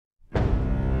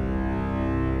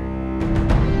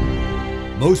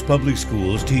Most public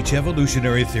schools teach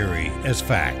evolutionary theory as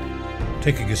fact,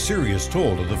 taking a serious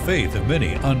toll of the faith of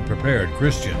many unprepared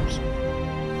Christians.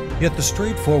 Yet the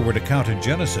straightforward account in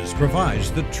Genesis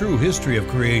provides the true history of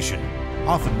creation,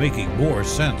 often making more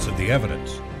sense of the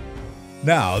evidence.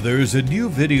 Now there's a new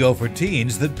video for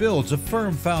teens that builds a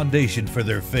firm foundation for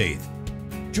their faith.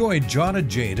 Join John and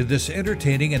Jane in this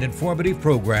entertaining and informative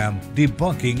program,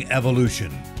 Debunking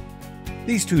Evolution.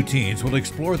 These two teens will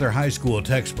explore their high school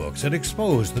textbooks and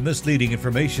expose the misleading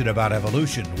information about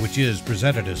evolution which is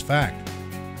presented as fact.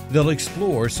 They'll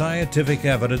explore scientific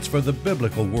evidence for the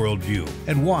biblical worldview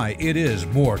and why it is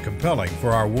more compelling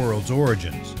for our world's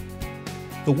origins.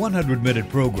 The 100-minute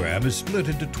program is split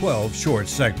into 12 short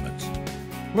segments.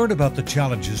 Learn about the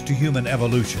challenges to human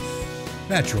evolution,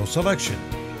 natural selection,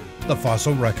 the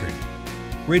fossil record,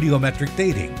 radiometric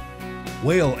dating,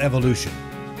 whale evolution,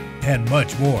 and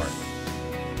much more.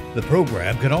 The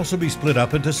program can also be split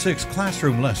up into 6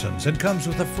 classroom lessons and comes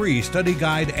with a free study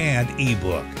guide and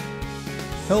ebook.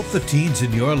 Help the teens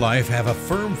in your life have a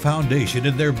firm foundation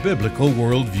in their biblical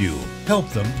worldview. Help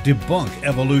them debunk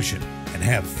evolution and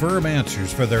have firm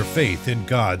answers for their faith in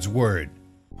God's Word.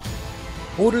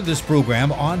 Order this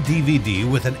program on DVD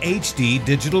with an HD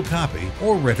digital copy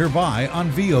or rent or buy on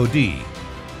VOD.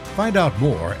 Find out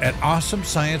more at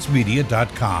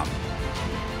awesomesciencemedia.com.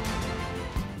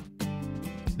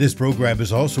 This program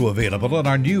is also available on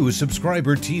our new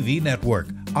subscriber TV network,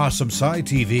 Awesome Sci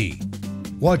TV.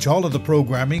 Watch all of the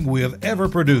programming we have ever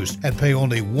produced and pay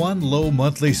only one low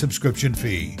monthly subscription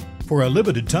fee. For a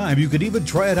limited time, you can even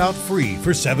try it out free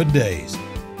for 7 days.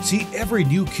 See every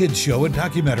new kids show and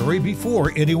documentary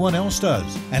before anyone else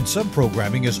does, and some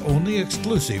programming is only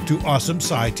exclusive to Awesome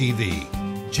Sci TV.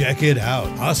 Check it out,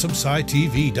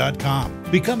 awesomescitv.com.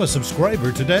 Become a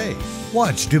subscriber today.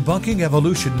 Watch Debunking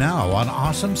Evolution now on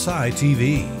Awesome Sci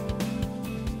TV.